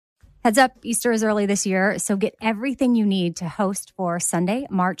Heads up, Easter is early this year, so get everything you need to host for Sunday,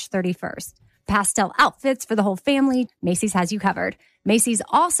 March 31st. Pastel outfits for the whole family. Macy's has you covered. Macy's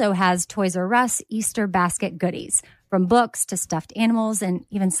also has Toys R Us Easter basket goodies, from books to stuffed animals and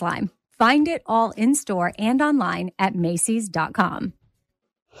even slime. Find it all in-store and online at Macys.com.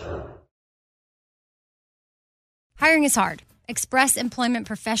 Hiring is hard. Express Employment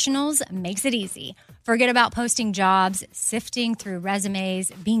Professionals makes it easy. Forget about posting jobs, sifting through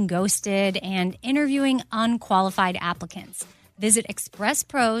resumes, being ghosted, and interviewing unqualified applicants. Visit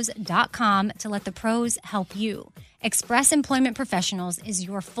expresspros.com to let the pros help you. Express Employment Professionals is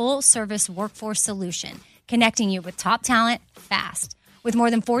your full-service workforce solution, connecting you with top talent fast. With more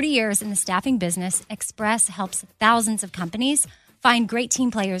than 40 years in the staffing business, Express helps thousands of companies find great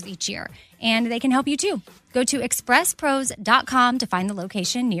team players each year, and they can help you too. Go to expresspros.com to find the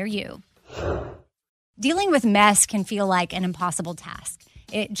location near you. Dealing with mess can feel like an impossible task.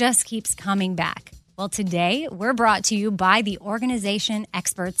 It just keeps coming back. Well, today we're brought to you by the organization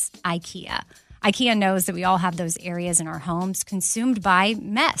experts IKEA. IKEA knows that we all have those areas in our homes consumed by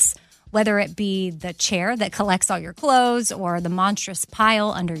mess, whether it be the chair that collects all your clothes or the monstrous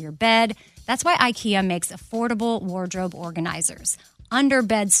pile under your bed. That's why IKEA makes affordable wardrobe organizers,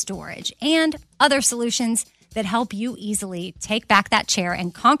 under-bed storage, and other solutions that help you easily take back that chair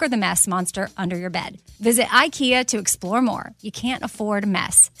and conquer the mess monster under your bed. Visit IKEA to explore more. You can't afford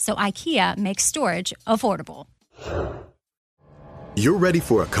mess, so IKEA makes storage affordable. You're ready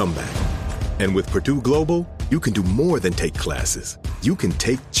for a comeback. And with Purdue Global, you can do more than take classes. You can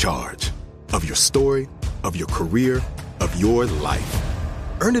take charge of your story, of your career, of your life.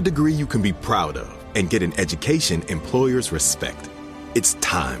 Earn a degree you can be proud of and get an education employers respect. It's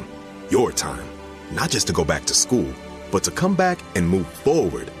time, your time, not just to go back to school, but to come back and move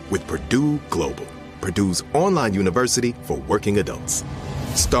forward with Purdue Global, Purdue's online university for working adults.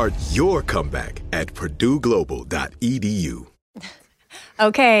 Start your comeback at purdueglobal.edu.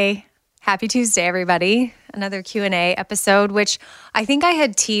 Okay. Happy Tuesday, everybody. Another Q&A episode, which I think I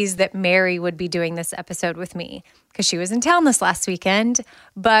had teased that Mary would be doing this episode with me because she was in town this last weekend,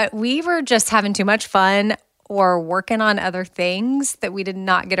 but we were just having too much fun or working on other things that we did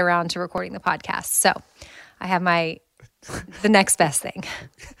not get around to recording the podcast. So I have the next best thing.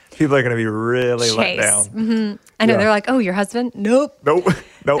 People are going to be really Chase. let down. Mm-hmm. I know. Yeah. They're like, oh, your husband? Nope,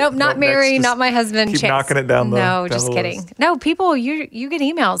 not Mary, not my husband. Keep Chase. knocking it down. No, just kidding. List. No, people, you get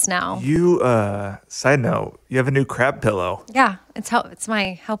emails now. Side note, you have a new crab pillow. Yeah, it's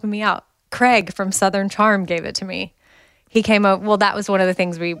helping me out. Craig from Southern Charm gave it to me. He came up. Well, that was one of the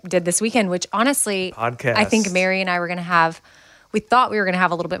things we did this weekend, which honestly, podcast. I think Mary and I were going to have. We thought we were going to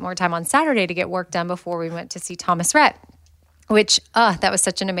have a little bit more time on Saturday to get work done before we went to see Thomas Rhett, which that was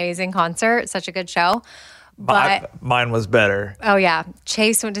such an amazing concert, such a good show. But mine was better. Oh yeah,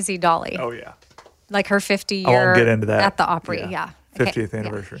 Chase went to see Dolly. Oh yeah, like her 50-year. I won't get into that at the Opry. Yeah, 50th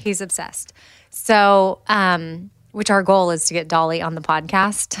anniversary. Yeah, he's obsessed. So, which our goal is to get Dolly on the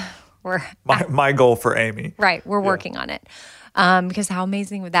podcast. My goal for Amy. Right, we're working on it. Because how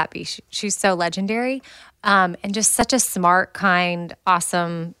amazing would that be? She's so legendary, and just such a smart, kind,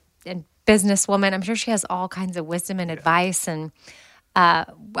 awesome, and businesswoman. I'm sure she has all kinds of wisdom and advice. And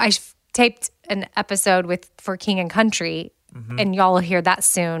I taped an episode for King and Country, and y'all will hear that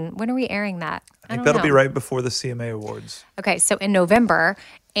soon. When are we airing that? I think that'll be right before the CMA Awards. Okay, so in November,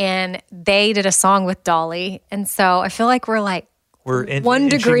 and they did a song with Dolly, and so I feel like we're one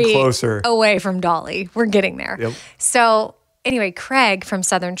degree closer away from Dolly. We're getting there. Yep. So anyway, Craig from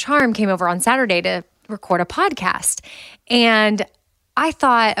Southern Charm came over on Saturday to record a podcast. And I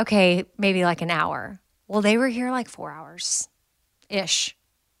thought, okay, maybe like an hour. Well, they were here like 4 hours-ish.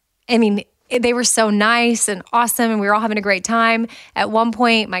 I mean, they were so nice and awesome, and we were all having a great time. At one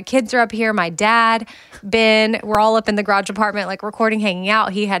point, my kids are up here, my dad, Ben, we're all up in the garage apartment, like recording, hanging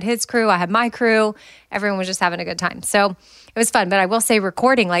out. He had his crew, I had my crew. Everyone was just having a good time. So it was fun. But I will say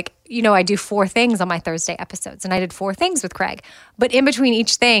recording, I do 4 things on my Thursday episodes, and I did 4 things with Craig. But in between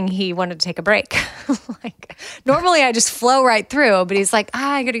each thing, he wanted to take a break. Normally I just flow right through, but he's like,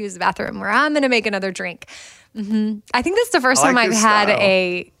 I got to use the bathroom, or I'm going to make another drink. I think that's the first time I've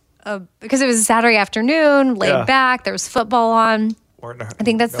had because it was a Saturday afternoon, laid back, there was football on. I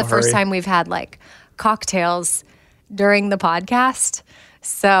think that's the first time we've had cocktails during the podcast.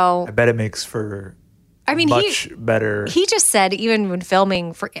 So I bet it makes for much better. He just said even when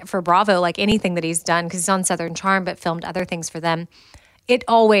filming for Bravo, anything that he's done, because he's on Southern Charm, but filmed other things for them, it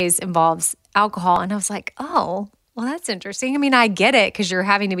always involves alcohol. And I was like, oh, well, that's interesting. I mean, I get it because you're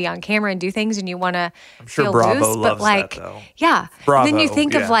having to be on camera and do things and you want to feel Bravo loose. loves But that, though. Yeah. Bravo, and then you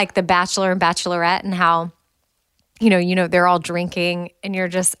think of The Bachelor and Bachelorette and how they're all drinking and you're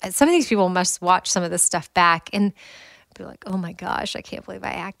just, some of these people must watch some of this stuff back and be like, oh my gosh, I can't believe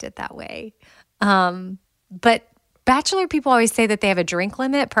I acted that way. But Bachelor people always say that they have a drink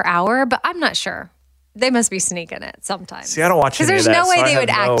limit per hour, but I'm not sure. They must be sneaking it sometimes. See, I don't watch any of that. Because there's no way so they would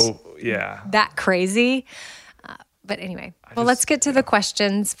act that crazy. But anyway, let's get to the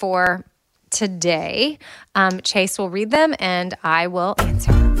questions for today. Chase will read them and I will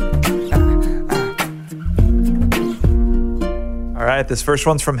answer. All right, this first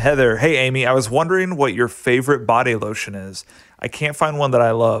one's from Heather. Hey, Amy, I was wondering what your favorite body lotion is. I can't find one that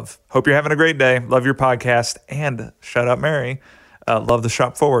I love. Hope you're having a great day. Love your podcast. And shout out Mary. Love the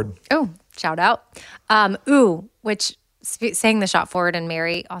Shop Forward. Oh, shout out. Which saying the Shop Forward and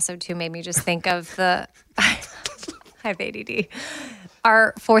Mary also too made me just think of the, I have ADD,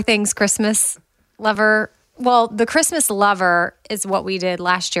 our 4 Things Christmas lover. Well, the Christmas lover is what we did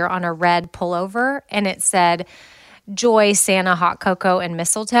last year on a red pullover. And it said, Joy, Santa, hot cocoa, and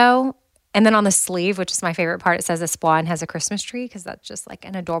mistletoe. And then on the sleeve, which is my favorite part, it says Espoir has a Christmas tree because that's just like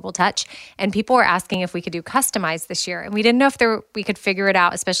an adorable touch. And people were asking if we could do customized this year. And we didn't know if we could figure it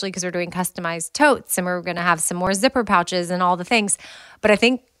out, especially because we're doing customized totes and we're going to have some more zipper pouches and all the things. But I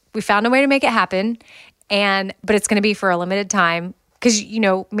think we found a way to make it happen. But it's going to be for a limited time. Because,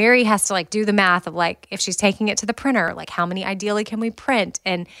 Mary has to do the math of if she's taking it to the printer, how many ideally can we print?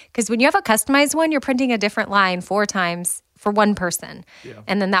 And because when you have a customized one, you're printing a different line 4 times for one person. Yeah.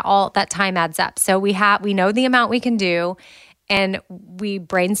 And then that time adds up. So we know the amount we can do. And we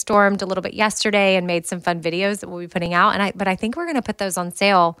brainstormed a little bit yesterday and made some fun videos that we'll be putting out. But I think we're going to put those on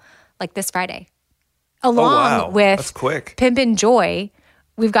sale this Friday. Along with That's quick. Pimpin' Joy,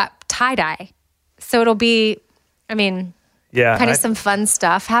 we've got tie-dye. So it'll be, kind of some fun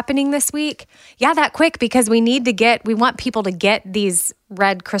stuff happening this week. Yeah, that quick because we want people to get these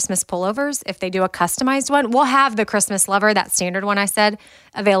red Christmas pullovers. If they do a customized one, we'll have the Christmas lover, that standard one I said,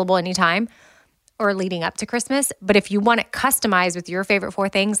 available anytime or leading up to Christmas. But if you want it customized with your favorite 4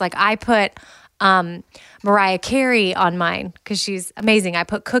 things, I put Mariah Carey on mine because she's amazing. I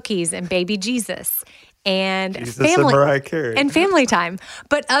put cookies and baby Jesus. And family and Mariah Carey. And family time.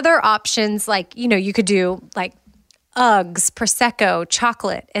 But other options you could do Uggs, Prosecco,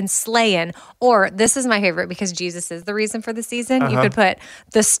 chocolate, and sleighing. Or this is my favorite because Jesus is the reason for the season. You could put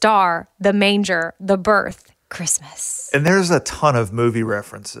the star, the manger, the birth, Christmas. And there's a ton of movie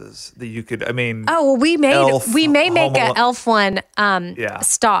references that you could, we may make an Elf one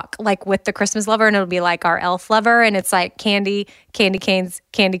stock with the Christmas lover, and it'll be our Elf lover, and it's candy canes,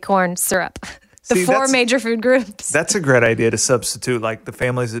 candy corn, syrup. The 4 major food groups. That's a great idea to substitute the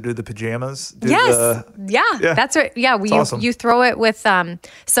families that do the pajamas. That's right. Yeah, awesome. You throw it with some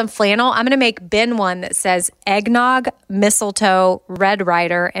flannel. I'm going to make Ben one that says eggnog, mistletoe, Red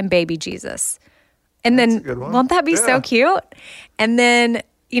Ryder, and baby Jesus. And That's then a good one. Won't that be so cute? And then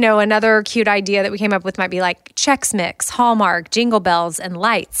another cute idea that we came up with might be Chex Mix, Hallmark, Jingle Bells, and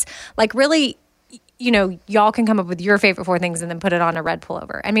lights. Really, y'all can come up with your favorite 4 things and then put it on a red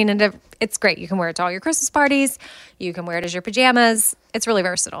pullover. And it's great. You can wear it to all your Christmas parties. You can wear it as your pajamas. It's really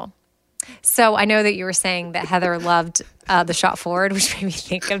versatile. So I know that you were saying that Heather loved the Shop Forward, which made me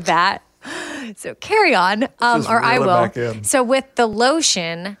think of that. So carry on, or I will. So with the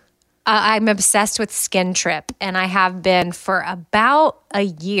lotion, I'm obsessed with Skin Trip, and I have been for about a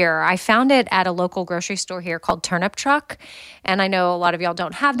year. I found it at a local grocery store here called Turnip Truck, and I know a lot of y'all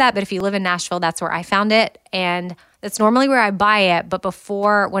don't have that, but if you live in Nashville, that's where I found it, and that's normally where I buy it. But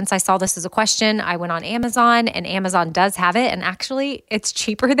once I saw this as a question, I went on Amazon, and Amazon does have it, and actually it's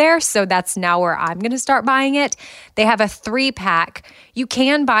cheaper there, so that's now where I'm going to start buying it. They have a 3-pack. You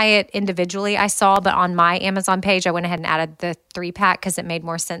can buy it individually, I saw, but on my Amazon page, I went ahead and added the 3-pack because it made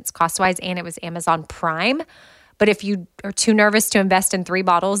more sense cost-wise, and it was Amazon Prime. But if you are too nervous to invest in 3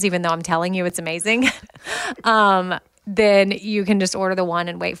 bottles, even though I'm telling you it's amazing, then you can just order the one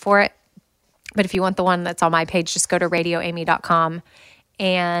and wait for it. But if you want the one that's on my page, just go to radioamy.com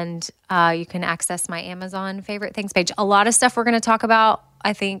and you can access my Amazon favorite things page. A lot of stuff we're going to talk about,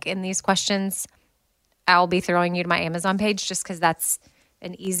 I think, in these questions, I'll be throwing you to my Amazon page just because that's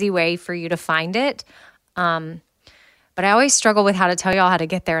an easy way for you to find it. But I always struggle with how to tell y'all how to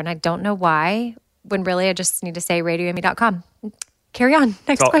get there, and I don't know why, when really I just need to say radioamy.com. Carry on.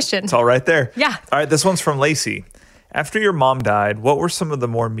 Next question. It's all right there. Yeah. All right, this one's from Lacey. After your mom died, what were some of the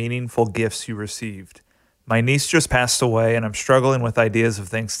more meaningful gifts you received? My niece just passed away, and I'm struggling with ideas of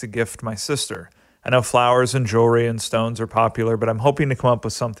things to gift my sister. I know flowers and jewelry and stones are popular, but I'm hoping to come up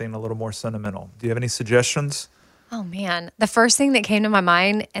with something a little more sentimental. Do you have any suggestions? Oh, man. The first thing that came to my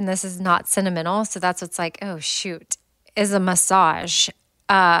mind, and this is not sentimental, so that's what's oh, shoot, is a massage.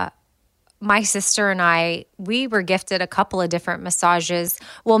 my sister and I, we were gifted a couple of different massages.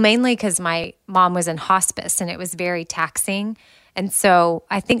 Well, mainly because my mom was in hospice and it was very taxing. And so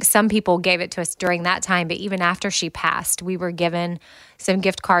I think some people gave it to us during that time, but even after she passed, we were given some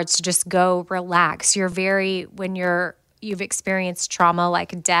gift cards to just go relax. When you've experienced trauma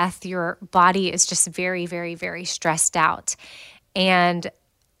like death, your body is just very, very, very stressed out. And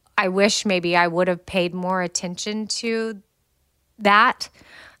I wish maybe I would have paid more attention to that.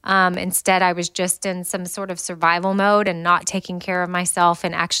 Instead, I was just in some sort of survival mode and not taking care of myself,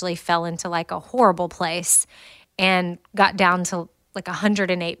 and actually fell into like a horrible place and got down to like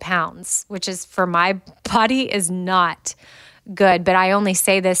 108 pounds, which is for my body is not good. But I only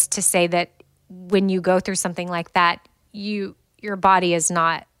say this to say that when you go through something like that, your body is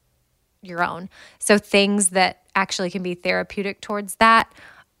not your own. So things that actually can be therapeutic towards that,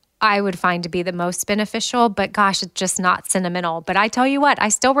 I would find to be the most beneficial, but gosh, it's just not sentimental. But I tell you what, I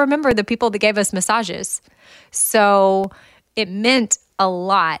still remember the people that gave us massages. So it meant a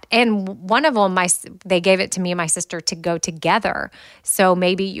lot. And one of them, they gave it to me and my sister to go together. So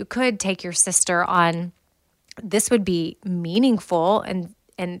maybe you could take your sister on, this would be meaningful and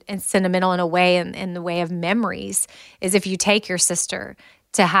sentimental in a way, in the way of memories, is if you take your sister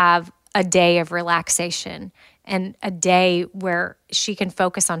to have a day of relaxation and a day where she can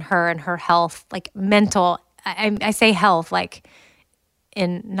focus on her and her health, like mental. I say health, like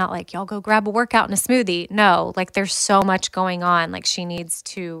not like y'all go grab a workout and a smoothie. No, like there's so much going on. Like she needs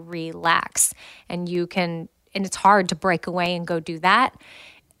to relax, and it's hard to break away and go do that.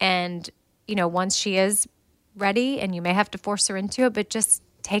 And, once she is ready, and you may have to force her into it, but just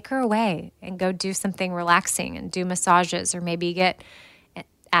take her away and go do something relaxing and do massages, or maybe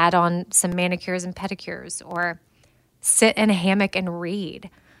add on some manicures and pedicures, or sit in a hammock and read.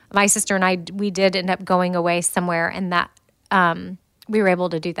 My sister and I, we did end up going away somewhere, and that we were able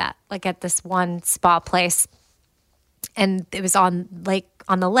to do that, like at this one spa place, and it was on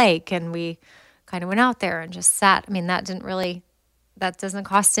the lake, and we kind of went out there and just sat. I mean, that doesn't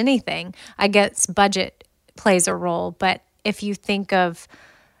cost anything. I guess budget plays a role, but if you think of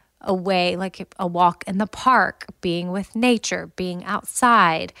a way, like a walk in the park, being with nature, being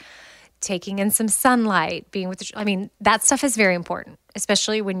outside, taking in some sunlight, that stuff is very important,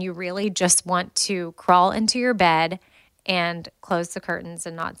 especially when you really just want to crawl into your bed and close the curtains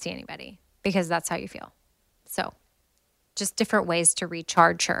and not see anybody, because that's how you feel. So just different ways to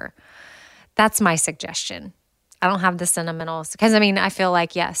recharge her. That's my suggestion. I don't have the sentimentals, because I feel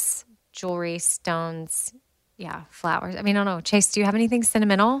like, yes, jewelry, stones, yeah, flowers. I don't know. Chase, do you have anything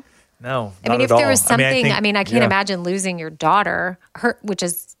sentimental? No, if there was something, I can't yeah. imagine losing your daughter, which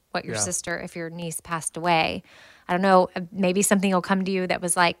is what your sister, if your niece passed away. I don't know, maybe something will come to you that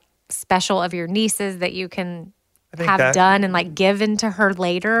was like special of your nieces that you can have done and like given to her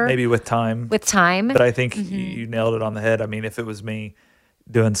later. Maybe with time. But I think you nailed it on the head. If it was me,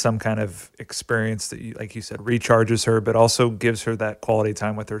 doing some kind of experience that, like you said, recharges her, but also gives her that quality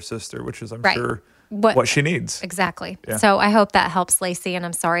time with her sister, which is, I'm sure, what she needs. Exactly. Yeah. So I hope that helps, Lacey, and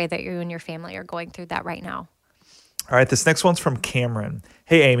I'm sorry that you and your family are going through that right now. All right, this next one's from Cameron.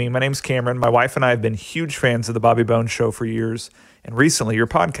 Hey, Amy, my name's Cameron. My wife and I have been huge fans of the Bobby Bones Show for years, and recently your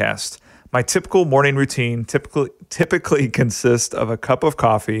podcast. My typical morning routine typically consists of a cup of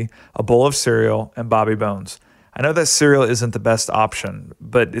coffee, a bowl of cereal, and Bobby Bones. I know that cereal isn't the best option,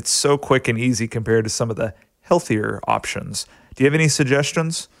 but it's so quick and easy compared to some of the healthier options. Do you have any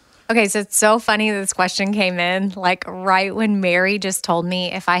suggestions? Okay, so it's so funny that this question came in, like right when Mary just told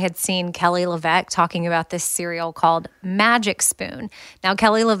me if I had seen Kelly LeVeque talking about this cereal called Magic Spoon. Now,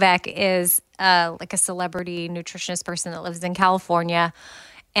 Kelly LeVeque is like a celebrity nutritionist person that lives in California,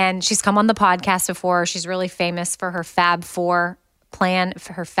 and she's come on the podcast before. She's really famous for her Fab 4 plan,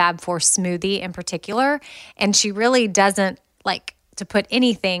 for her Fab 4 smoothie in particular, and she really doesn't like to put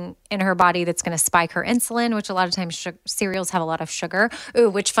anything in her body that's going to spike her insulin, which a lot of times cereals have a lot of sugar. Ooh,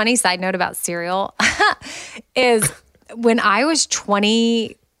 which funny side note about cereal is when I was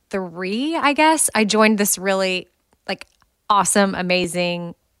 23, I guess, I joined this really like awesome,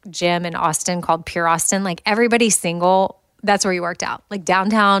 amazing gym in Austin called Pure Austin. Like everybody's single. That's where you worked out, like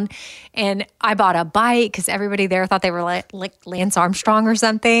downtown. And I bought a bike because everybody there thought they were like Lance Armstrong or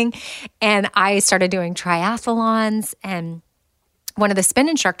something. And I started doing triathlons, and one of the spin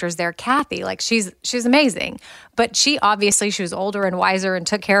instructors there, Kathy, like she's amazing, but she was older and wiser and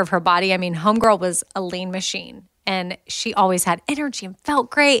took care of her body. Homegirl was a lean machine, and she always had energy and felt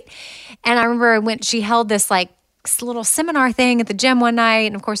great. And I remember she held this like little seminar thing at the gym one night.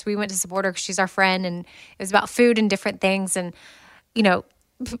 And of course we went to support her because she's our friend, and it was about food and different things. And,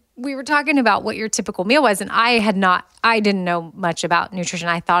 we were talking about what your typical meal was, and I didn't know much about nutrition.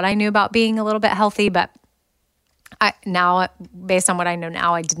 I thought I knew about being a little bit healthy, but now, based on what I know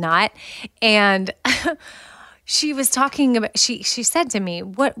now, I did not. And she was talking about, she said to me,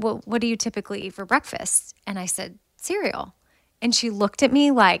 what do you typically eat for breakfast? And I said, cereal. And she looked at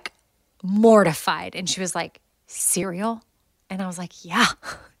me like mortified, and she was like, cereal? And I was like, yeah,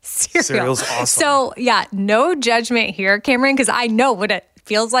 cereal. Cereal's awesome. So yeah, no judgment here, Cameron, because I know what it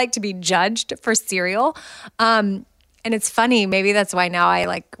feels like to be judged for cereal. And it's funny, maybe that's why now I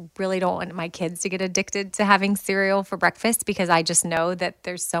like really don't want my kids to get addicted to having cereal for breakfast, because I just know that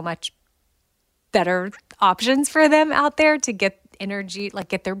there's so much better options for them out there to get energy, like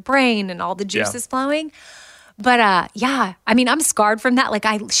get their brain and all the juices flowing. But yeah, I mean, I'm scarred from that. Like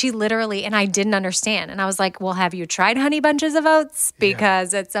she literally, and I didn't understand. And I was like, well, have you tried Honey Bunches of Oats?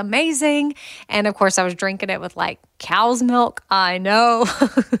 Because it's amazing. And of course I was drinking it with like cow's milk. I know,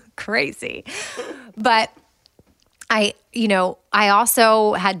 crazy. But I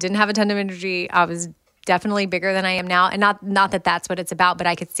also didn't have a ton of energy. I was definitely bigger than I am now. And not that that's what it's about, but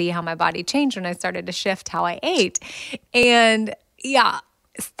I could see how my body changed when I started to shift how I ate. And yeah,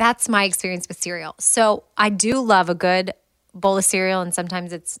 that's my experience with cereal. So I do love a good bowl of cereal, and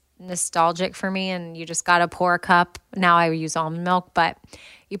sometimes it's nostalgic for me, and you just got to pour a cup. Now I use almond milk, but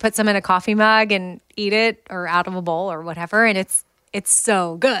you put some in a coffee mug and eat it, or out of a bowl or whatever, and it's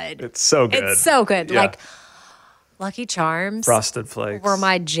so good. It's so good. It's so good. Yeah. Like Lucky Charms. Frosted Flakes. Were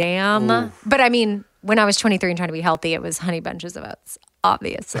my jam. Ooh. But I mean, when I was 23 and trying to be healthy, it was Honey Bunches of Oats,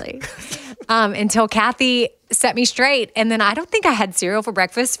 obviously. Until Kathy set me straight. And then I don't think I had cereal for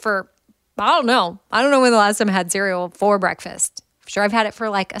breakfast for, I don't know when the last time I had cereal for breakfast. I'm sure I've had it for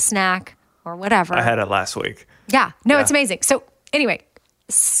like a snack or whatever. I had it last week. Yeah. No, it's amazing. So anyway,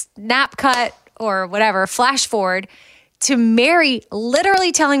 snap cut or whatever, flash forward to Mary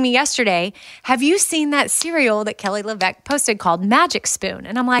literally telling me yesterday, have you seen that cereal that Kelly LeVeque posted called Magic Spoon?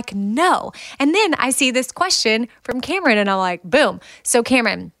 And I'm like, no. And then I see this question from Cameron, and I'm like, boom. So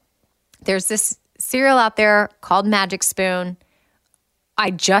Cameron, there's this cereal out there called Magic Spoon. I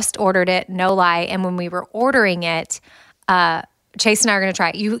just ordered it, no lie. And when we were ordering it, Chase and I are going to try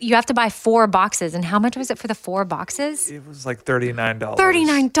it. You have to buy 4 boxes. And how much was it for the 4 boxes? It was like $39.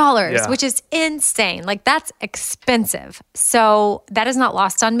 $39, which is insane. Like, that's expensive. So that is not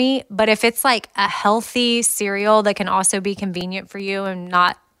lost on me. But if it's like a healthy cereal that can also be convenient for you and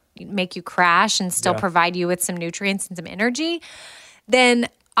not make you crash and still provide you with some nutrients and some energy, then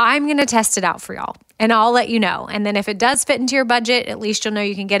I'm going to test it out for y'all. And I'll let you know. And then if it does fit into your budget, at least you'll know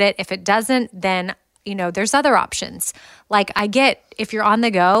you can get it. If it doesn't, then there's other options. Like if you're on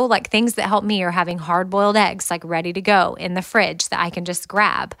the go, like things that help me are having hard-boiled eggs, like ready to go in the fridge that I can just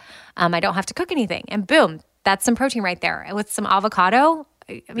grab. I don't have to cook anything. And boom, that's some protein right there. And with some avocado,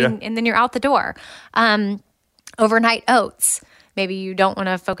 and then you're out the door. Overnight oats. Maybe you don't want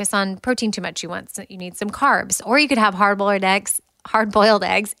to focus on protein too much. You need some carbs. Or you could have hard-boiled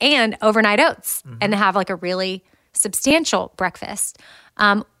eggs and overnight oats and have like a really substantial breakfast.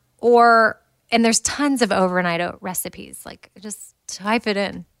 And there's tons of overnight oat recipes. Like, just type it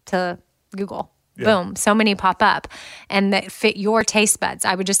in to Google. Yeah. Boom. So many pop up and that fit your taste buds.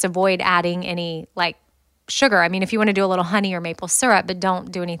 I would just avoid adding any like sugar. I mean, if you want to do a little honey or maple syrup, but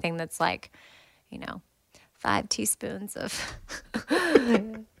don't do anything that's like, 5 teaspoons of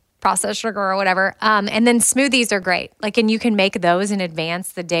processed sugar or whatever. And then smoothies are great. Like, and you can make those in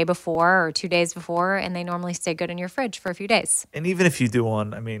advance the day before or 2 days before, and they normally stay good in your fridge for a few days. And even if you do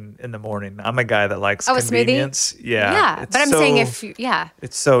one, in the morning, I'm a guy that likes convenience. A smoothie? Yeah. But I'm saying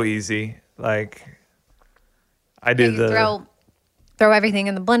it's so easy. Like, I do throw everything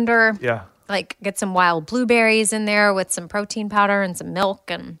in the blender. Yeah. Like, get some wild blueberries in there with some protein powder and some milk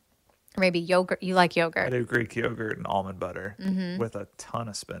and maybe yogurt. You like yogurt. I do Greek yogurt and almond butter with a ton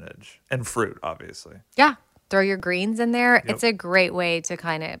of spinach and fruit, obviously. Yeah. Throw your greens in there. Yep. It's a great way to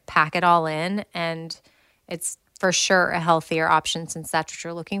kind of pack it all in. And it's for sure a healthier option since that's what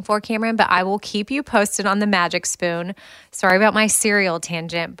you're looking for, Cameron. But I will keep you posted on the Magic Spoon. Sorry about my cereal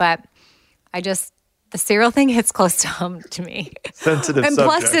tangent, but the cereal thing hits close to home to me. Sensitive and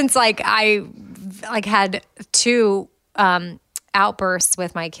subject. Plus, since I had 2 outbursts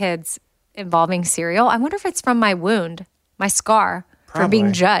with my kids involving cereal. I wonder if it's from my wound, my scar for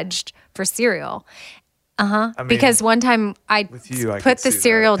being judged for cereal. Because one time I put the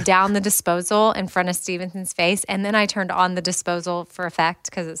cereal down the disposal in front of Stevenson's face, and then I turned on the disposal for effect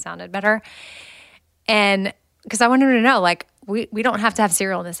because it sounded better. And because I wanted him to know, like, we don't have to have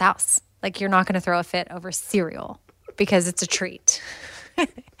cereal in this house. Like, you're not going to throw a fit over cereal because it's a treat.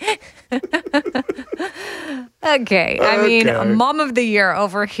 Okay. I mean, mom of the year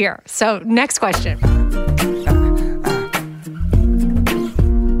over here. So next question.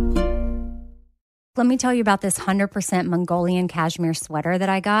 Let me tell you about this 100% Mongolian cashmere sweater that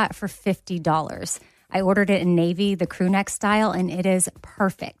I got for $50. I ordered it in navy, the crew neck style, and it is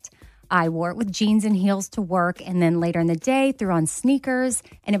perfect. I wore it with jeans and heels to work, and then later in the day threw on sneakers,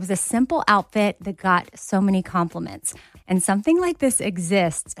 and it was a simple outfit that got so many compliments. And something like this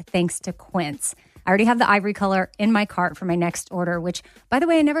exists thanks to Quince. I already have the ivory color in my cart for my next order, which, by the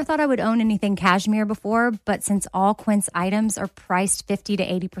way, I never thought I would own anything cashmere before, but since all Quince items are priced 50 to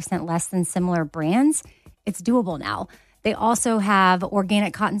 80% less than similar brands, it's doable now. They also have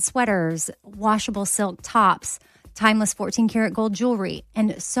organic cotton sweaters, washable silk tops, timeless 14-karat gold jewelry,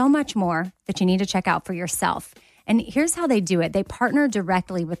 and so much more that you need to check out for yourself. And here's how they do it. They partner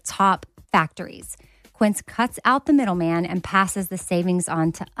directly with top factories. Quince cuts out the middleman and passes the savings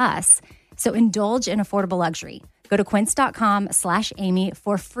on to us. So indulge in affordable luxury. Go to quince.com/Amy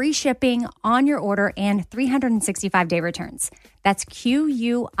for free shipping on your order and 365-day returns. That's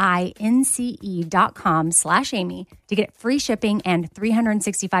QUINCE.com/Amy to get free shipping and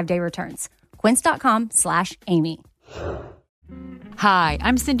 365-day returns. Quince.com/Amy. Hi,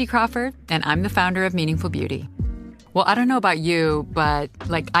 I'm Cindy Crawford, and I'm the founder of Meaningful Beauty. Well, I don't know about you, but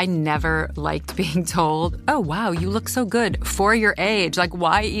I never liked being told, oh, wow, you look so good for your age.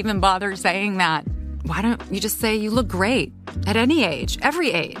 Why even bother saying that? Why don't you just say you look great at any age,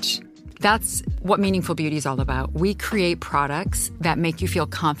 every age? That's what Meaningful Beauty is all about. We create products that make you feel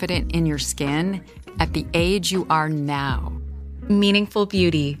confident in your skin at the age you are now. Meaningful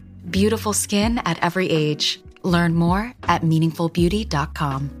Beauty. Beautiful skin at every age. Learn more at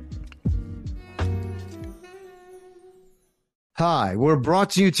meaningfulbeauty.com. Hi, we're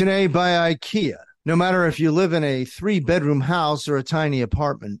brought to you today by IKEA. No matter if you live in a 3-bedroom house or a tiny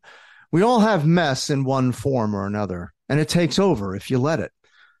apartment, we all have mess in one form or another, and it takes over if you let it.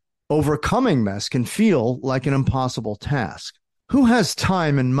 Overcoming mess can feel like an impossible task. Who has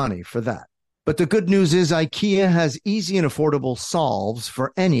time and money for that? But the good news is IKEA has easy and affordable solves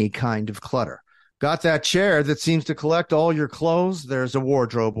for any kind of clutter. Got that chair that seems to collect all your clothes? There's a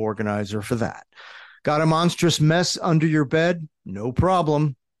wardrobe organizer for that. Got a monstrous mess under your bed? No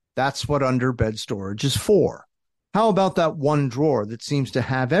problem. That's what under-bed storage is for. How about that one drawer that seems to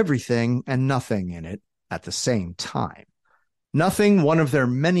have everything and nothing in it at the same time? Nothing one of their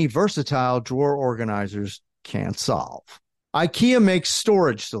many versatile drawer organizers can't solve. IKEA makes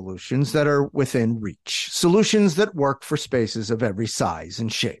storage solutions that are within reach, solutions that work for spaces of every size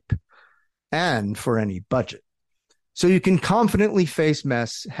and shape, and for any budget. So you can confidently face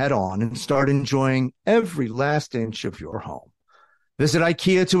mess head on and start enjoying every last inch of your home. Visit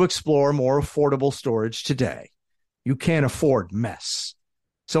IKEA to explore more affordable storage today. You can't afford mess.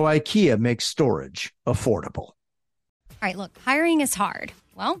 So IKEA makes storage affordable. All right, look, hiring is hard.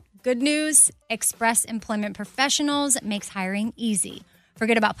 Well, good news, Express Employment Professionals makes hiring easy.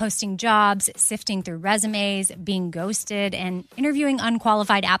 Forget about posting jobs, sifting through resumes, being ghosted, and interviewing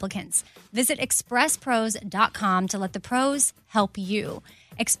unqualified applicants. Visit expresspros.com to let the pros help you.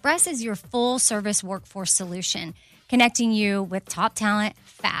 Express is your full-service workforce solution, connecting you with top talent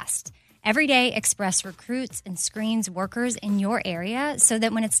fast. Every day, Express recruits and screens workers in your area so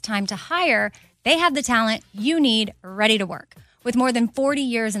that when it's time to hire, they have the talent you need ready to work. With more than 40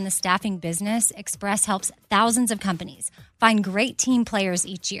 years in the staffing business, Express helps thousands of companies find great team players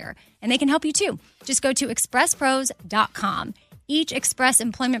each year, and they can help you too. Just go to expresspros.com. Each Express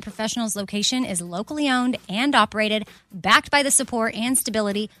Employment Professionals location is locally owned and operated, backed by the support and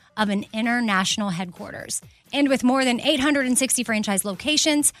stability of an international headquarters. And with more than 860 franchise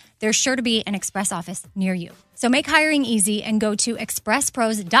locations, there's sure to be an Express office near you. So make hiring easy and go to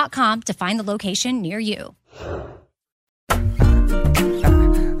expresspros.com to find the location near you.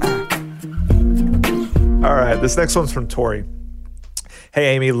 All right, this next one's from Tori.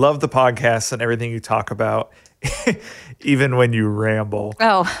 Hey, Amy, love the podcast and everything you talk about, even when you ramble.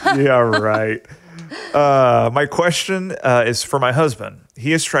 Oh. Yeah, right. My question is for my husband.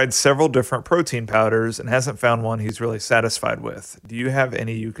 He has tried several different protein powders and hasn't found one he's really satisfied with. Do you have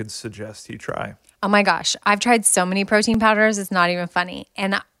any you could suggest he try? Oh my gosh. I've tried so many protein powders. It's not even funny.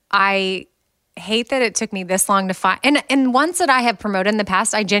 And I hate that it took me this long to find. And ones that I have promoted in the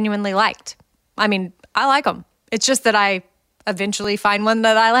past, I genuinely liked. I mean, I like them. It's just that I eventually find one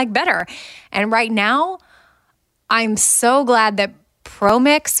that I like better. And right now, I'm so glad that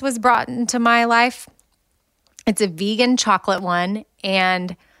ProMix was brought into my life. It's a vegan chocolate one,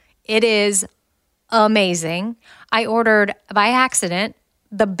 and it is amazing. I ordered, by accident,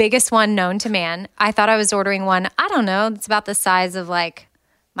 the biggest one known to man. I thought I was ordering one, I don't know, it's about the size of like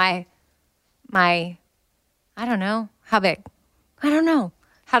my I I don't know. How big? I don't know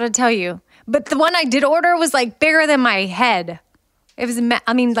how to tell you. But the one I did order was like bigger than my head. It was,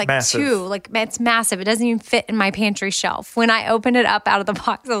 like massive. 2, like it's massive. It doesn't even fit in my pantry shelf. When I opened it up out of the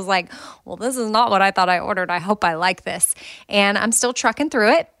box, I was like, well, this is not what I thought I ordered. I hope I like this. And I'm still trucking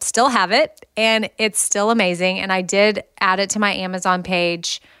through it, still have it, and it's still amazing. And I did add it to my Amazon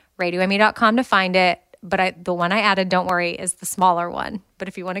page, radioamy.com to find it. But the one I added, don't worry, is the smaller one. But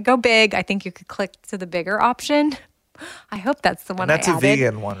if you want to go big, I think you could click to the bigger option. I hope that's the one And that's I a added.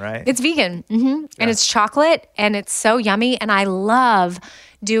 vegan one, right? It's vegan. And it's chocolate and it's so yummy. And I love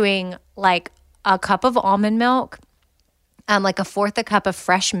doing like a cup of almond milk, like a fourth a cup of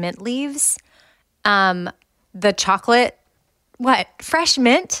fresh mint leaves, the chocolate, fresh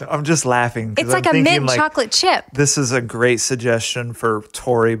mint. I'm just laughing. 'cause It's like I'm a thinking, mint chocolate chip. This is a great suggestion for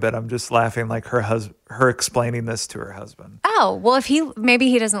Tori, but I'm just laughing like her explaining this to her husband. Oh, well, maybe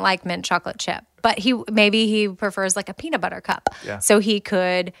he doesn't like mint chocolate chip, but maybe he prefers like a peanut butter cup. Yeah. So he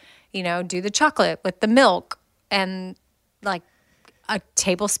could, do the chocolate with the milk and like a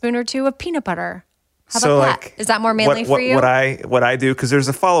tablespoon or 2 of peanut butter. How about that? Is that more manly for you? What I do, because there's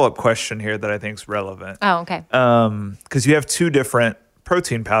a follow-up question here that I think is relevant. Oh, okay. Because you have 2 different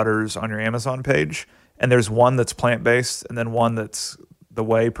protein powders on your Amazon page, and there's one that's plant-based and then one that's the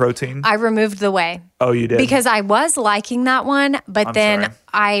whey protein. I removed the whey. Oh, you did? Because I was liking that one, but I'm then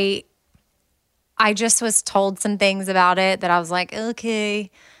sorry. I just was told some things about it that I was like, okay,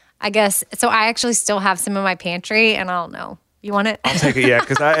 I guess. So I actually still have some in my pantry, and I don't know. You want it? I'll take it, yeah,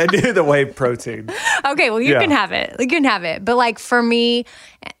 because I do the whey protein. Okay, well, you can have it. You can have it. But like for me,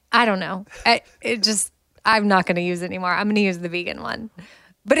 I don't know. I'm not going to use it anymore. I'm going to use the vegan one.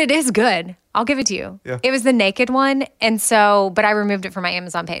 But it is good. I'll give it to you. Yeah. It was the naked one. And but I removed it from my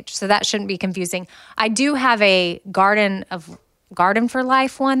Amazon page. So that shouldn't be confusing. I do have a Garden for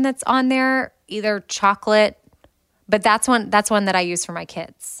Life one that's on there, either chocolate, but that's one that I use for my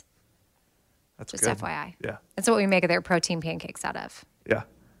kids. That's Just good. FYI. Yeah. That's what we make their protein pancakes out of. Yeah.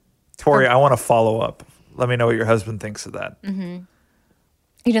 Tori, I want to follow up. Let me know what your husband thinks of that. Mm-hmm.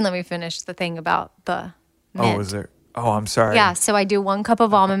 You didn't let me finish the thing about the mint. Oh, was there? Oh, I'm sorry. Yeah, so I do 1 cup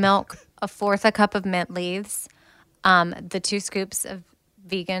of almond milk, a fourth a cup of mint leaves, the 2 scoops of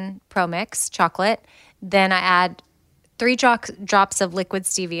vegan Pro Mix chocolate. Then I add 3 drops of liquid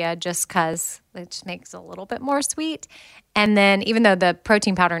stevia just because it just makes it a little bit more sweet. And then even though the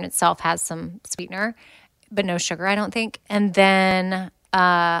protein powder in itself has some sweetener, but no sugar, I don't think. And then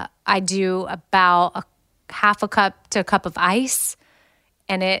I do about a half a cup to a cup of ice,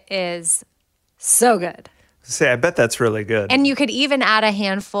 and it is so good. I bet that's really good. And you could even add a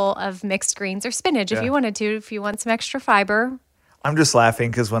handful of mixed greens or spinach if you wanted to, if you want some extra fiber. I'm just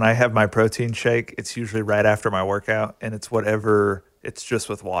laughing because when I have my protein shake, it's usually right after my workout, and it's just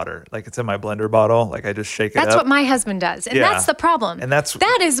with water. Like it's in my blender bottle. Like I just shake it up. That's what my husband does. And that's the problem. And that's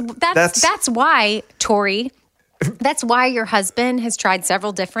why, Tori, that's why your husband has tried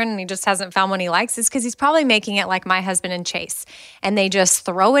several different and he just hasn't found one he likes, is because he's probably making it like my husband and Chase. And they just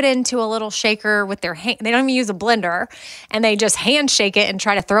throw it into a little shaker with their hand. They don't even use a blender, and they just hand shake it and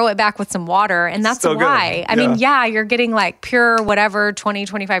try to throw it back with some water. And that's Still why. good. I mean, you're getting like pure whatever, 20,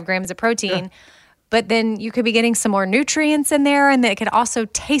 25 grams of protein. Yeah. But then you could be getting some more nutrients in there, and it could also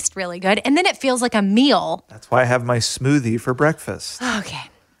taste really good. And then it feels like a meal. That's why I have my smoothie for breakfast. Okay.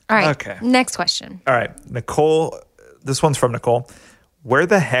 All right. Okay. Next question. All right. Nicole, this one's from Nicole. Where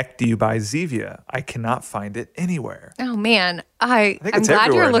the heck do you buy Zevia? I cannot find it anywhere. Oh, man. I'm glad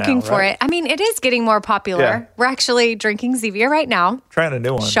everywhere you're looking now, for right? it. I mean, it is getting more popular. Yeah. We're actually drinking Zevia right now. Trying a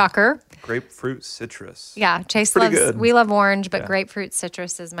new one. Shocker. Grapefruit citrus. Yeah, Chase Pretty loves, good. we love orange, but grapefruit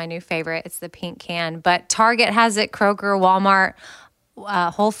citrus is my new favorite. It's the pink can. But Target has it, Kroger, Walmart,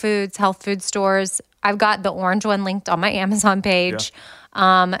 Whole Foods, health food stores. I've got the orange one linked on my Amazon page.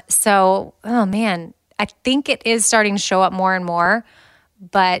 Yeah. Oh man, I think it is starting to show up more and more,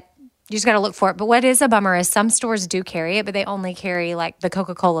 but you just got to look for it. But what is a bummer is some stores do carry it, but they only carry like the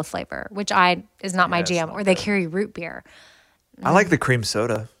Coca-Cola flavor, which is not my jam, or they carry root beer. I like the cream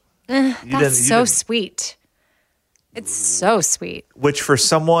soda. That's so sweet. It's so sweet. Which for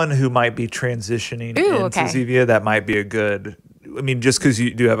someone who might be transitioning into Zevia, that might be a good, I mean, just because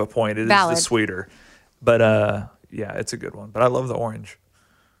you do have a point, it Valid. is the sweeter. But yeah, it's a good one. But I love the orange.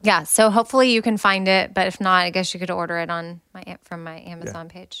 Yeah, so hopefully you can find it. But if not, I guess you could order it from my Amazon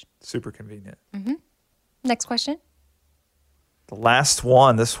page. Super convenient. Mm-hmm. Next question. The last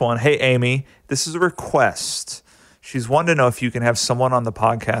one, this one. Hey, Amy, this is a request. She's wanted to know if you can have someone on the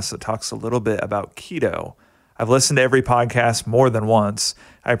podcast that talks a little bit about keto. I've listened to every podcast more than once.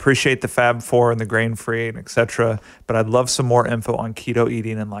 I appreciate the Fab 4 and the grain-free and etc., but I'd love some more info on keto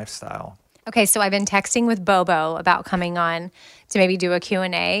eating and lifestyle. Okay, so I've been texting with Bobo about coming on to maybe do a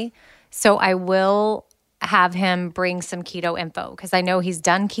Q&A. So I will have him bring some keto info because I know he's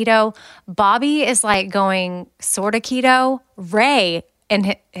done keto. Bobby is like going sort of keto. Ray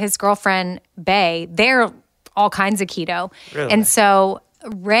and his girlfriend, Bay, they're all kinds of keto. Really? And so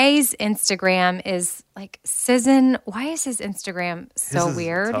Ray's Instagram is like Season. Why is his Instagram so This is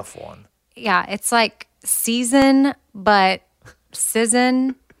weird? a tough one. Yeah, it's like season, but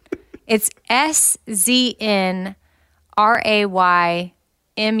Season. It's SZNRAYMUNDO.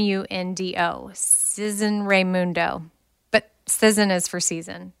 Season Raymundo. But season is for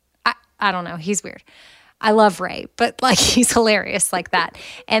season. I don't know. He's weird. I love Ray, but like he's hilarious like that.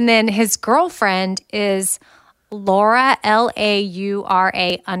 And then his girlfriend is Laura,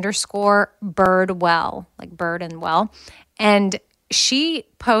 LAURA_Birdwell, like bird and well. And she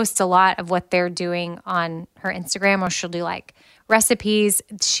posts a lot of what they're doing on her Instagram, or she'll do like recipes.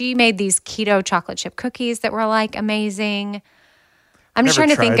 She made these keto chocolate chip cookies that were like amazing. I'm just Never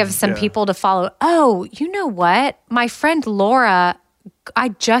trying to think tried, of some yeah. people to follow. Oh, you know what? My friend Laura, I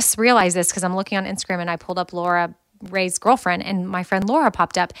just realized this because I'm looking on Instagram and I pulled up Laura, Ray's girlfriend, and my friend Laura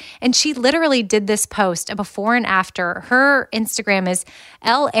popped up. And she literally did this post, a before and after. Her Instagram is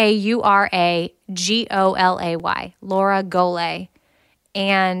LAURAGOLAY, Laura Golay.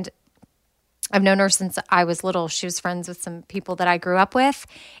 And I've known her since I was little. She was friends with some people that I grew up with.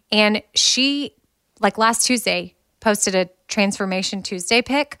 And she, like last Tuesday, posted a Transformation Tuesday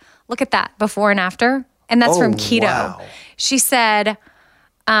pic. Look at that, before and after. And that's from keto. Wow. She said,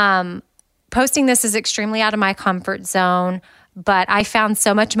 posting this is extremely out of my comfort zone, but I found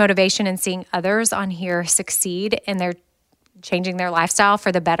so much motivation in seeing others on here succeed and they're changing their lifestyle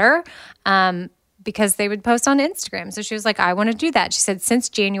for the better. Because they would post on Instagram. So she was like, I want to do that. She said, since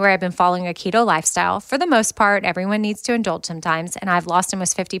January, I've been following a keto lifestyle. For the most part, everyone needs to indulge sometimes, and I've lost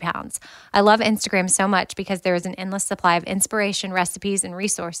almost 50 pounds. I love Instagram so much because there is an endless supply of inspiration, recipes, and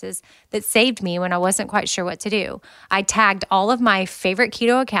resources that saved me when I wasn't quite sure what to do. I tagged all of my favorite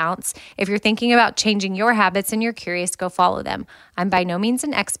keto accounts. If you're thinking about changing your habits and you're curious, go follow them. I'm by no means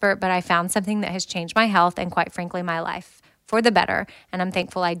an expert, but I found something that has changed my health and quite frankly, my life for the better, and I'm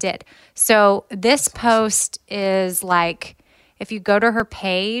thankful I did. So this post is like, if you go to her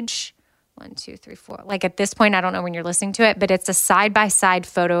page, 1, 2, 3, 4, like at this point, I don't know when you're listening to it, but it's a side-by-side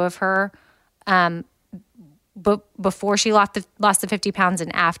photo of her before she lost the 50 pounds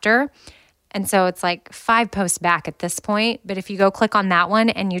and after. And so it's like 5 posts back at this point. But if you go click on that one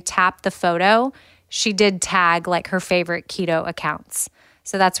and you tap the photo, she did tag like her favorite keto accounts.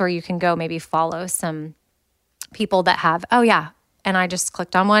 So that's where you can go maybe follow some people that have, oh yeah. And I just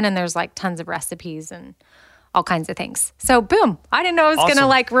clicked on one and there's like tons of recipes and all kinds of things. So boom, I didn't know I was going to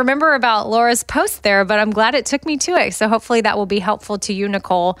like remember about Laura's post there, but I'm glad it took me to it. So hopefully that will be helpful to you,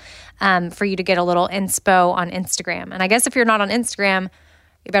 Nicole, for you to get a little inspo on Instagram. And I guess if you're not on Instagram,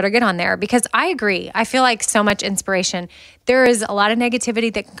 you better get on there because I agree. I feel like so much inspiration. There is a lot of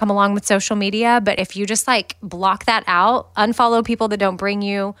negativity that can come along with social media, but if you just like block that out, unfollow people that don't bring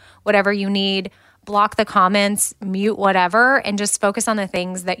you whatever you need, block the comments, mute whatever, and just focus on the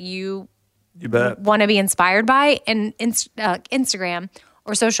things that you want to be inspired by. And Instagram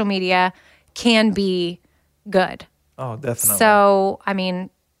or social media can be good. Oh, definitely. So, I mean,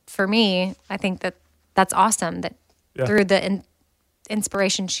 for me, I think that that's awesome that through the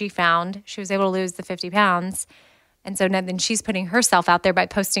inspiration she found, she was able to lose the 50 pounds. And so then she's putting herself out there by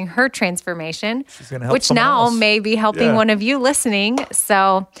posting her transformation, which now may be helping one of you listening.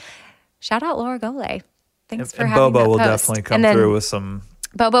 So shout out Laura Golay. Thanks for having Bobo that will post. definitely come through with some.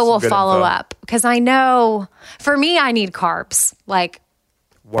 Bobo will follow up because I know for me, I need carbs. Like,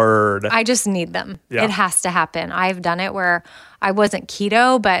 word. I just need them. Yeah. It has to happen. I've done it where I wasn't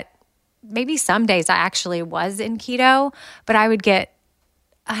keto, but maybe some days I actually was in keto, but I would get,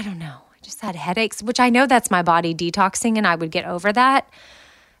 I don't know, I just had headaches, which I know that's my body detoxing and I would get over that.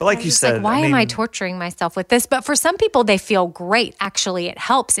 But like you said, like, why am I torturing myself with this? But for some people, they feel great. Actually, it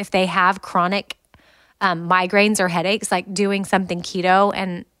helps if they have chronic migraines or headaches, like doing something keto.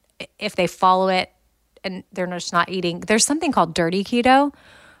 And if they follow it and they're just not eating, there's something called dirty keto,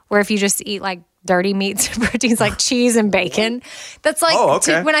 where if you just eat like dirty meats and proteins like cheese and bacon, that's like,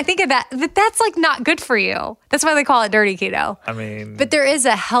 when I think of that, that's like not good for you. That's why they call it dirty keto. I mean, but there is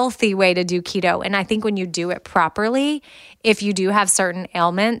a healthy way to do keto. And I think when you do it properly, if you do have certain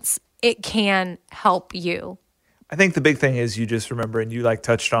ailments, it can help you. I think the big thing is you just remember, and you like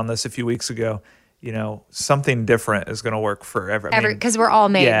touched on this a few weeks ago, you know, something different is going to work for everyone. Because we're all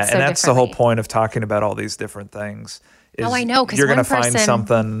made yeah, so and that's the whole point of talking about all these different things. Is I know. You're going to find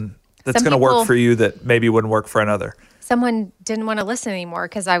something that's going to work for you that maybe wouldn't work for another. someone didn't want to listen anymore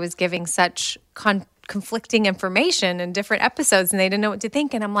because I was giving such conflicting information in different episodes and they didn't know what to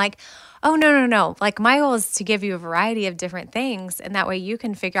think. And I'm like, oh, no. Like my goal is to give you a variety of different things. And that way you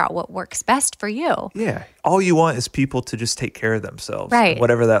can figure out what works best for you. Yeah. All you want is people to just take care of themselves. Right.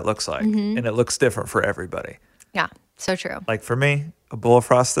 Whatever that looks like. And it looks different for everybody. Yeah. So true. Like for me, a bowl of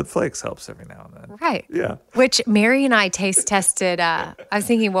Frosted Flakes helps every now and then. Right. Yeah. Which Mary and I taste tested. I was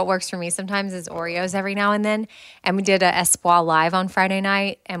thinking what works for me sometimes is Oreos every now and then. And we did a Espoir Live on Friday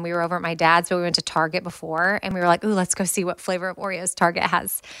night and we were over at my dad's, but we went to Target before and we were like, ooh, let's go see what flavor of Oreos Target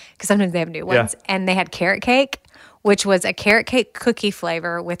has. Because sometimes they have new ones. Yeah. And they had carrot cake, which was a carrot cake cookie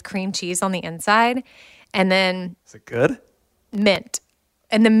flavor with cream cheese on the inside. And then Is it good? mint.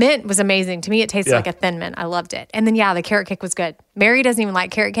 And the mint was amazing. To me, it tasted Yeah. like a thin mint. I loved it. And then, the carrot cake was good. Mary doesn't even like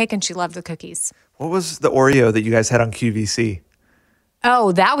carrot cake, and she loved the cookies. What was the Oreo that you guys had on QVC?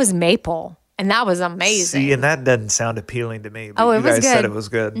 Oh, that was maple. And that was amazing. See, and that doesn't sound appealing to me. But Oh, it you was guys said good. it was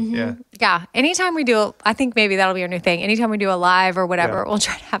good. Yeah. Yeah. Anytime we do, I think maybe that'll be our new thing. Anytime we do a live or whatever, Yeah. we'll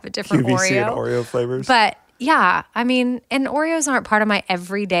try to have a different QVC Oreo. and Oreo flavors. But yeah, I mean, and Oreos aren't part of my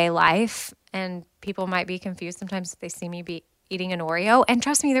everyday life. And people might be confused sometimes if they see me be eating an Oreo. And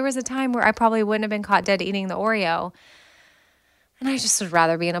trust me, there was a time where I probably wouldn't have been caught dead eating the Oreo. And I just would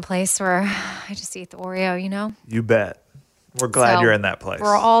rather be in a place where I just eat the Oreo, you know? You bet. We're glad So, you're in that place.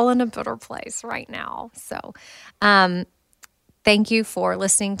 We're all in a better place right now. So, thank you for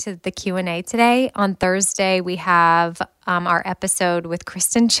listening to the Q&A today. On Thursday, we have our episode with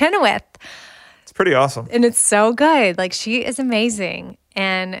Kristen Chenoweth. It's pretty awesome. And it's so good. Like, she is amazing.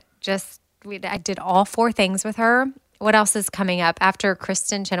 And I did all 4 things with her. What else is coming up? After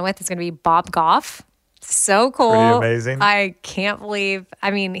Kristen Chenoweth is going to be Bob Goff. So cool. Pretty amazing. I can't believe,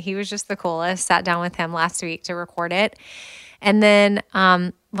 he was just the coolest. Sat down with him last week to record it. And then,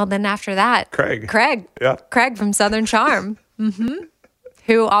 then after that, Craig. Yeah. Craig from Southern Charm.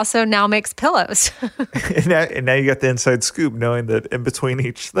 Who also now makes pillows. And now you got the inside scoop knowing that in between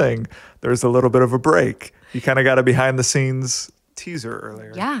each thing, there's a little bit of a break. You kind of got a behind the scenes teaser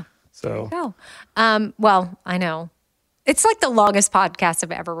earlier. Yeah. So, Go. I know. It's like the longest podcast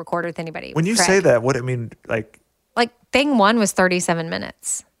I've ever recorded with anybody. when you Craig. say that, what I mean, like thing 1 was 37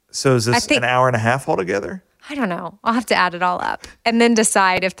 minutes. so is this think- an hour and a half altogether? I don't know. I'll have to add it all up and then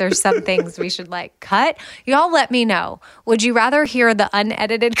decide if there's some things we should cut. Y'all let me know. Would you rather hear the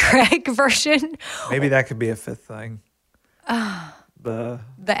unedited Craig version? Maybe that could be a 5th thing. The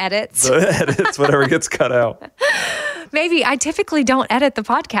The edits? edits, whatever gets cut out. Maybe. I typically don't edit the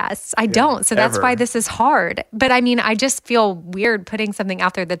podcasts. I don't. So that's why ever. this is hard. But I just feel weird putting something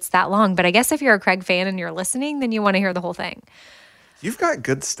out there that's that long. But I guess if you're a Craig fan and you're listening, then you want to hear the whole thing. You've got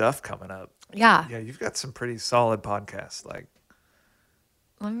good stuff coming up. Yeah. Yeah, you've got some pretty solid podcasts.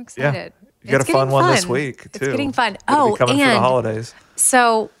 I'm excited. You got It's a fun getting one this fun. week, too. It's getting fun. It'll be coming for the and holidays.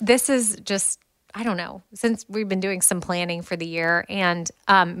 so this is just, I don't know, since we've been doing some planning for the year, and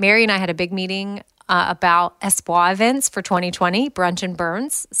Mary and I had a big meeting about Espoir events for 2020, Brunch and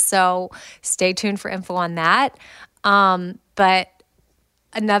Burns. So stay tuned for info on that. But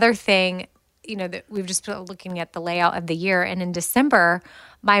another thing, that we've just been looking at the layout of the year, and in December,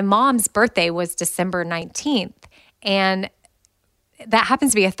 my mom's birthday was December 19th, and that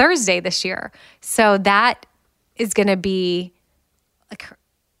happens to be a Thursday this year. So that is going to be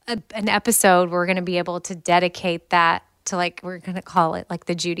an episode we're going to be able to dedicate that to, we're going to call it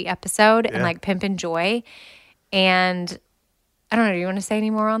the Judy episode and Pimp and Joy. And I don't know, do you want to say any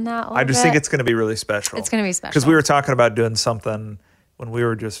more on that? I just think it's going to be really special. It's going to be special. Because we were talking about doing something when we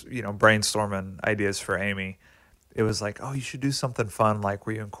were just, brainstorming ideas for Amy. It was like, oh, you should do something fun, where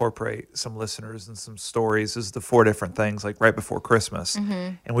you incorporate some listeners and some stories as the 4 different things, right before Christmas.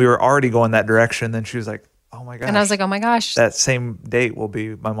 And we were already going that direction. Then she was like, oh my gosh. And I was like, oh my gosh. That same date will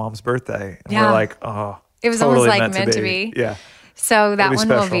be my mom's birthday. And Yeah. we're like, oh, It was totally almost meant to be. Yeah. So that It'll be one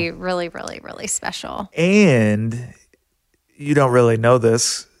will special. be really, really, really special. And you don't really know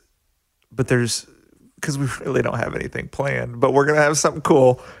this, but because we really don't have anything planned, but we're going to have something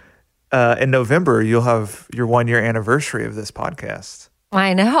cool. In November, you'll have your 1-year anniversary of this podcast.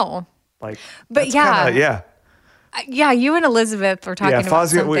 I know. But But yeah, you and Elizabeth were talking about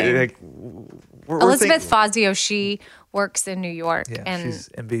Fazio, something. we're Elizabeth Fazio, she works in New York, Yeah, and she's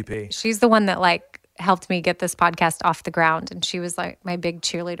MVP. she's the one that helped me get this podcast off the ground. And she was my big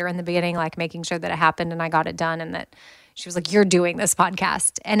cheerleader in the beginning, making sure that it happened and I got it done, and that she was like, you're doing this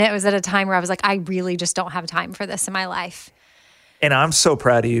podcast. And it was at a time where I was like, I really just don't have time for this in my life. And I'm so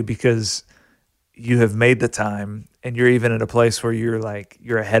proud of you because you have made the time, and you're even in a place where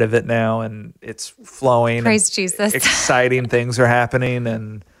you're ahead of it now, and it's flowing. Praise and Jesus. Exciting things are happening.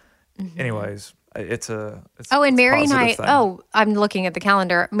 And anyways, It's and it's Mary and I, positive thing, I'm looking at the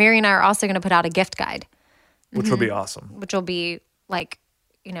calendar. Mary and I are also going to put out a gift guide, which will be awesome. which will be like,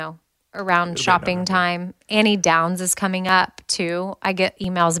 around It'll be shopping November. time. Annie Downs is coming up too. I get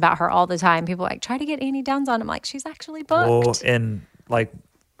emails about her all the time. People are like, try to get Annie Downs on. I'm like, she's actually booked. Well, and like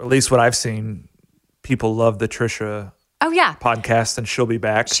at least what I've seen, people love the Trisha Oh yeah. podcast, and she'll be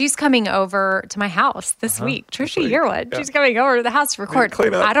back. She's coming over to my house this week. Trisha Yearwood. Yeah. She's coming over to the house to record.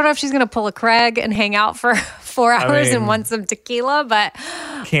 clean up. I don't know if she's going to pull a Craig and hang out for 4 hours and mean, want some tequila, but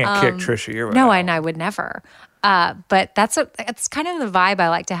Can't kick Trisha Yearwood. no, out. and I would never. But that's kind of the vibe I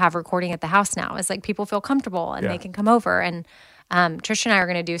like to have recording at the house now. Is like people feel comfortable and Yeah. they can come over. And Trisha and I are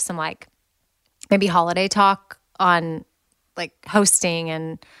going to do some like maybe holiday talk on like hosting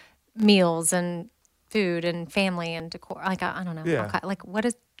and meals and food and family and decor. Like I don't know. Yeah. Like what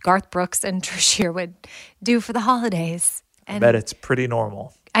does Garth Brooks and Trisha Yearwood do for the holidays? I And bet it's pretty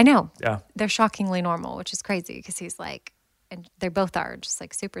normal. I know. Yeah. They're shockingly normal, which is crazy because he's like, and they both are just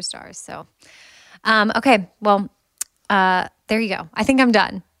like superstars. So, okay. Well, there you go. I think I'm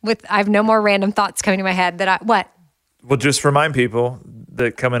done I have no more random thoughts coming to my head what? Well, just remind people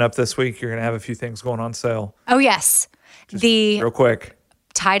that coming up this week, you're going to have a few things going on sale. Oh, yes. The Real quick,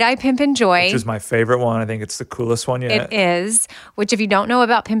 tie-dye Pimp and Joy. which is my favorite one. I think it's the coolest one yet. It is, which if you don't know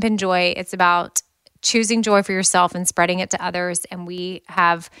about Pimp and Joy, it's about choosing joy for yourself and spreading it to others. And we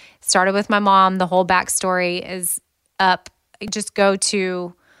have started with my mom. The whole backstory is up. Just go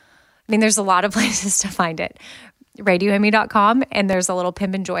to, there's a lot of places to find it. RadioAmy.com, and there's a little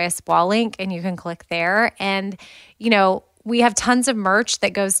Pimp and Joy spa link, and you can click there. And, we have tons of merch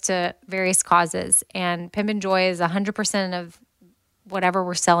that goes to various causes, and Pimp and Joy is 100% of whatever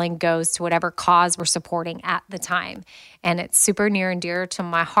we're selling goes to whatever cause we're supporting at the time. And it's super near and dear to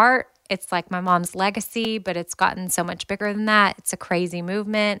my heart. It's like my mom's legacy, but it's gotten so much bigger than that. It's a crazy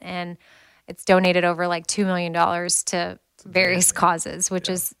movement, and it's donated over like $2 million to various causes, which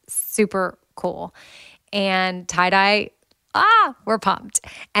is super cool. And tie-dye, we're pumped.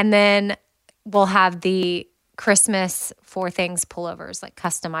 And then we'll have the Christmas 4 things pullovers, like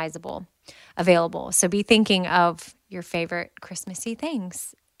customizable, available. So be thinking of your favorite Christmassy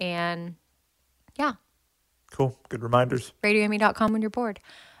things. And yeah, Cool. Good reminders. RadioAmy.com when you're bored.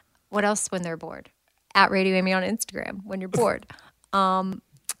 What else when they're bored? At Radio Amy on Instagram when you're bored.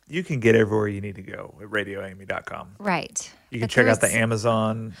 You can get everywhere you need to go at radioamy.com. Right. You can But check out the there's-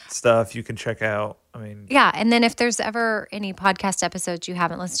 Amazon stuff. You can check out, Yeah. And then if there's ever any podcast episodes you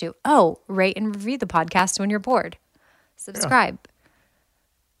haven't listened to, rate and review the podcast when you're bored. Subscribe.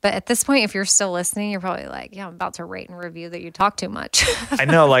 But at this point, if you're still listening, you're probably like, I'm about to rate and review that you talk too much. I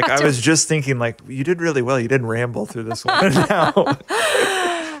know, like I was just thinking, like, you did really well. You didn't ramble through this one. Now.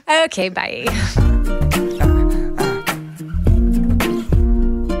 Okay, bye.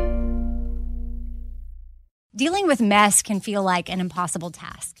 Dealing with mess can feel like an impossible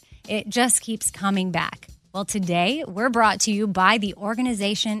task. It just keeps coming back. Well, today we're brought to you by the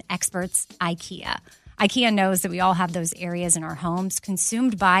organization experts IKEA. IKEA knows that we all have those areas in our homes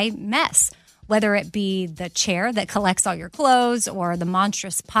consumed by mess, whether it be the chair that collects all your clothes or the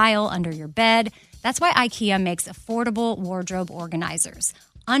monstrous pile under your bed. That's why IKEA makes affordable wardrobe organizers,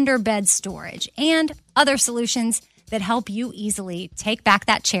 under bed storage, and other solutions that help you easily take back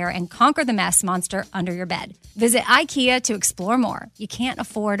that chair and conquer the mess monster under your bed. Visit IKEA to explore more. You can't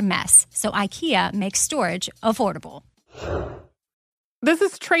afford mess, so IKEA makes storage affordable. This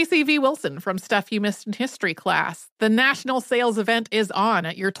is Tracy V. Wilson from Stuff You Missed in History class. The national sales event is on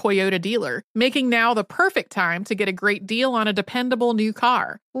at your Toyota dealer, making now the perfect time to get a great deal on a dependable new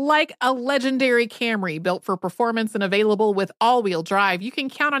car. Like a legendary Camry built for performance and available with all-wheel drive, you can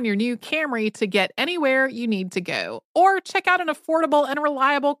count on your new Camry to get anywhere you need to go. Or check out an affordable and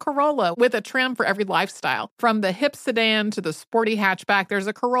reliable Corolla with a trim for every lifestyle. From the hip sedan to the sporty hatchback, there's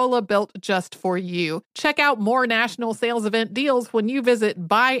a Corolla built just for you. Check out more national sales event deals when you visit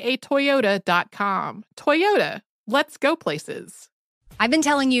buyatoyota.com. Toyota, let's go places. I've been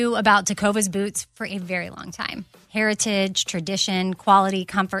telling you about Tecovas boots for a very long time. Heritage, tradition, quality,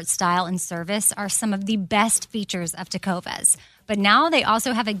 comfort, style, and service are some of the best features of Tecovas. But now they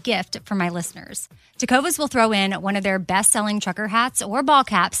also have a gift for my listeners. Tecovas will throw in one of their best-selling trucker hats or ball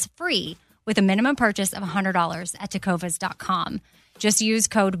caps free with a minimum purchase of $100 at tecovas.com. Just use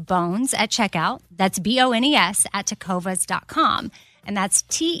code BONES at checkout. That's BONES at tecovas.com. And that's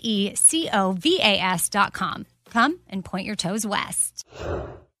TECOVAS.com. Come and point your toes west. All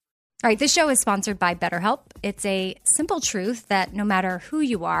right, this show is sponsored by BetterHelp. It's a simple truth that no matter who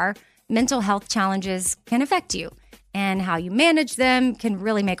you are, mental health challenges can affect you, and how you manage them can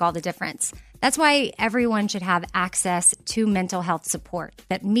really make all the difference. That's why everyone should have access to mental health support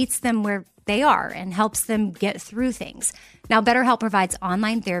that meets them where they are and helps them get through things. Now, BetterHelp provides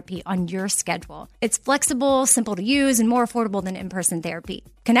online therapy on your schedule. It's flexible, simple to use, and more affordable than in-person therapy.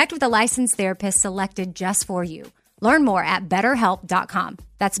 Connect with a licensed therapist selected just for you. Learn more at BetterHelp.com.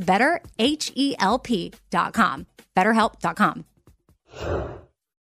 That's BetterHelp.com. BetterHelp.com.